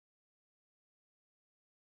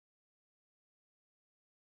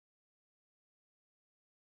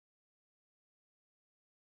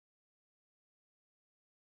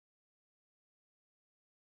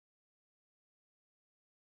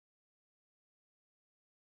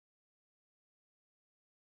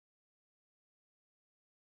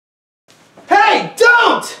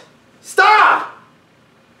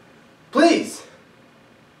Please.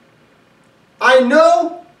 I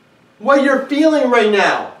know what you're feeling right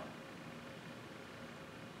now.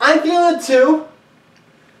 I'm feeling it too.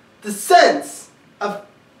 The sense of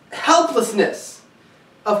helplessness,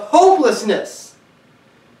 of hopelessness.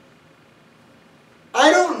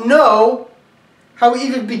 I don't know how we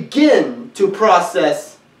even begin to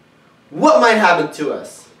process what might happen to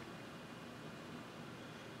us.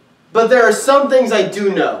 But there are some things I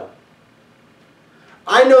do know.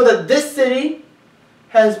 I know that this city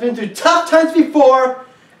has been through tough times before,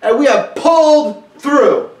 and we have pulled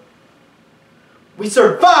through. We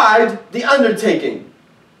survived the undertaking.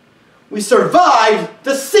 We survived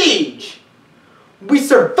the siege. We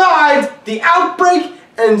survived the outbreak,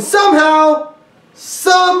 and somehow,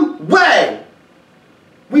 some way,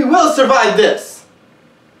 we will survive this.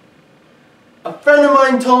 A friend of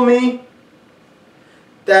mine told me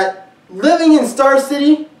that living in Star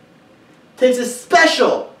City takes a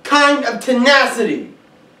special kind of tenacity.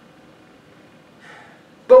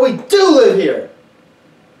 But we do live here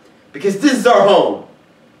because this is our home.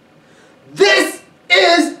 This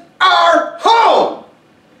is our home!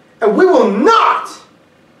 And we will not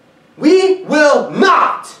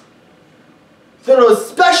throw those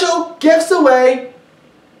special gifts away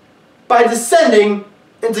by descending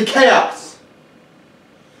into chaos.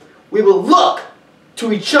 We will look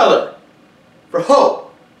to each other for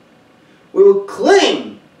hope. We will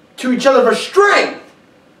cling to each other for strength.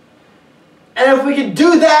 And if we can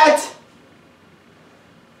do that,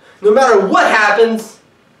 no matter what happens,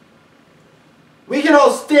 we can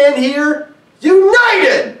all stand here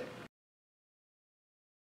united!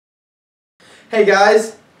 Hey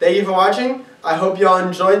guys, thank you for watching. I hope you all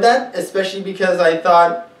enjoyed that, especially because I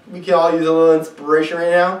thought we could all use a little inspiration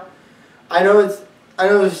right now. I know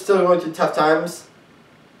we're still going through tough times.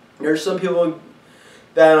 There's some people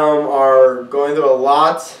that are going through a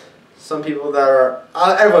lot. Some people that are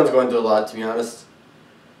everyone's going through a lot, to be honest.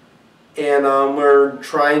 And we're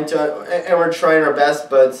trying our best,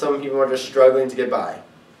 but some people are just struggling to get by.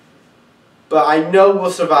 But I know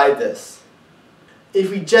we'll survive this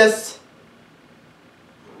if we just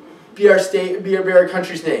be our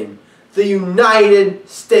country's name, the United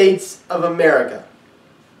States of America.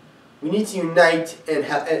 We need to unite and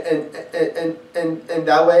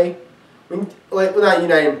that way, we're not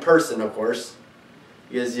unite in person, of course,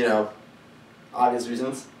 because obvious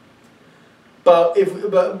reasons. But if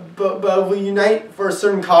we unite for a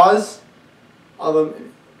certain cause, whether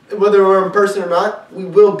we're in person or not, we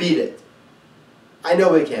will beat it. I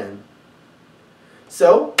know we can.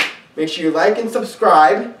 So make sure you like and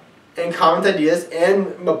subscribe and comment ideas, and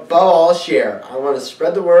above all, share. I want to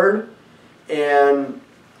spread the word, and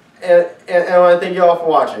I want to thank you all for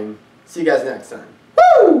watching. See you guys next time.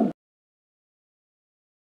 Woo!